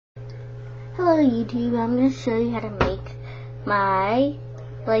Hello YouTube, I'm going to show you how to make my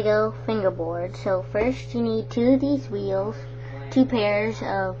Lego fingerboard. So first you need two of these wheels, two pairs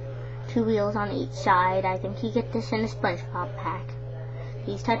of two wheels on each side. I think you get this in a SpongeBob pack.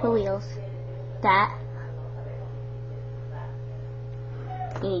 These type of wheels. That.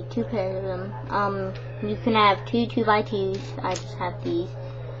 You need two pairs of them. You can have two 2x2s. I just have these.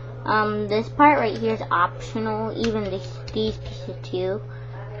 This part right here is optional, even these pieces too.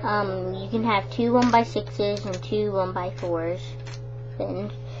 You can have two 1x6s and two 1x4s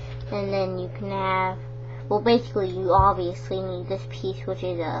and then you can have, well, basically you obviously need this piece, which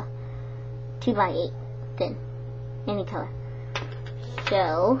is a 2x8 thin, any color.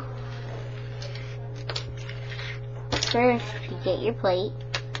 So first you get your plate,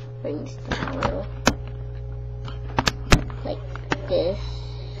 bring this down a little like this.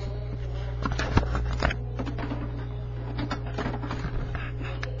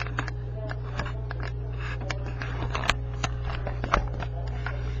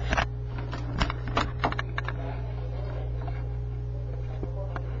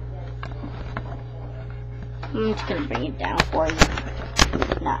 I'm just going to bring it down for you.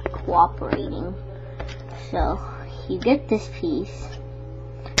 It's not cooperating. So, you get this piece,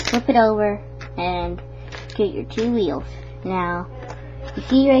 flip it over, and get your two wheels. Now, you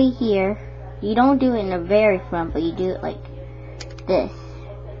see right here, you don't do it in the very front, but you do it like this.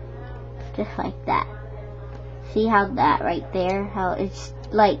 Just like that. See how that right there, how it's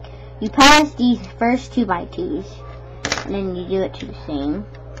like, you pass these first 2x2s, and then you do it to the same.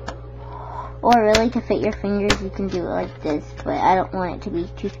 Or really, to fit your fingers, you can do it like this, but I don't want it to be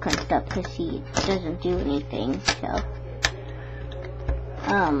too scrunched up because it doesn't do anything, so.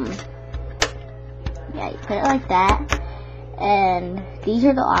 Yeah, you put it like that. And these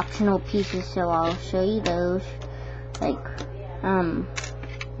are the optional pieces, so I'll show you those. Like, I'm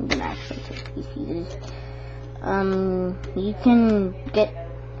gonna actually take these pieces. You can get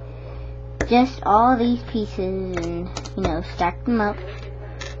just all these pieces and, you know, stack them up.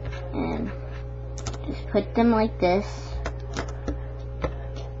 And just put them like this,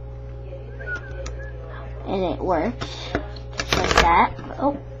 and it works just like that.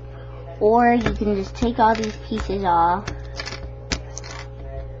 Oh, or you can just take all these pieces off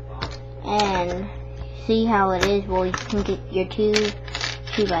and see how it is. Well, you can get your two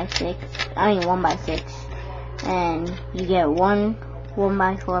 1x6, and you get one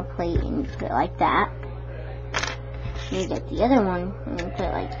 1x4 plate, and you put it like that. You get the other one and you put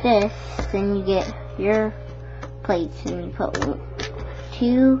it like this, then you get your plates and you put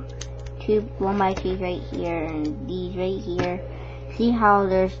two 1x2s right here and these right here. See how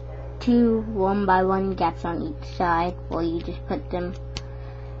there's two 1x1 gaps on each side? Well, you just put them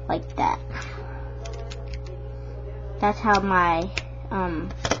like that. That's how my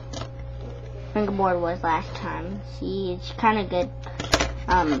fingerboard was last time. See, it's kind of good,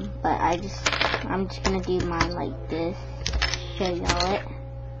 but I'm just gonna do mine like this, show y'all it.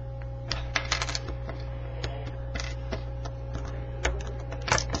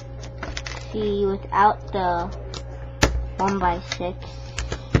 See, without the 1x6,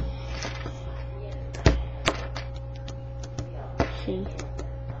 see,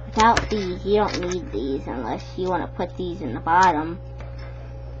 without these, you don't need these unless you want to put these in the bottom,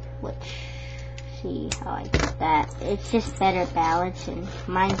 which, see how I did that. It's just better balance, and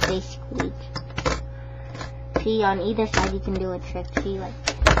mine's basically, see, on either side you can do a trick. See, like,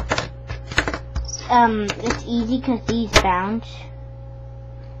 it's easy because these bounce.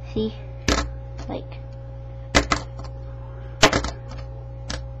 See, like,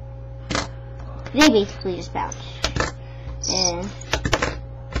 they basically just bounce. And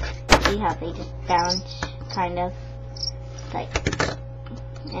see how they just bounce, kind of, like,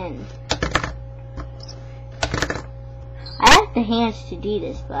 and I have the hands to do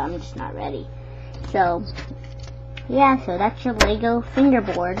this, but I'm just not ready. So, yeah, so that's your Lego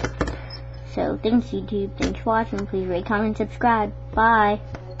fingerboard. So, thanks YouTube, thanks for watching, please rate, comment, subscribe, bye.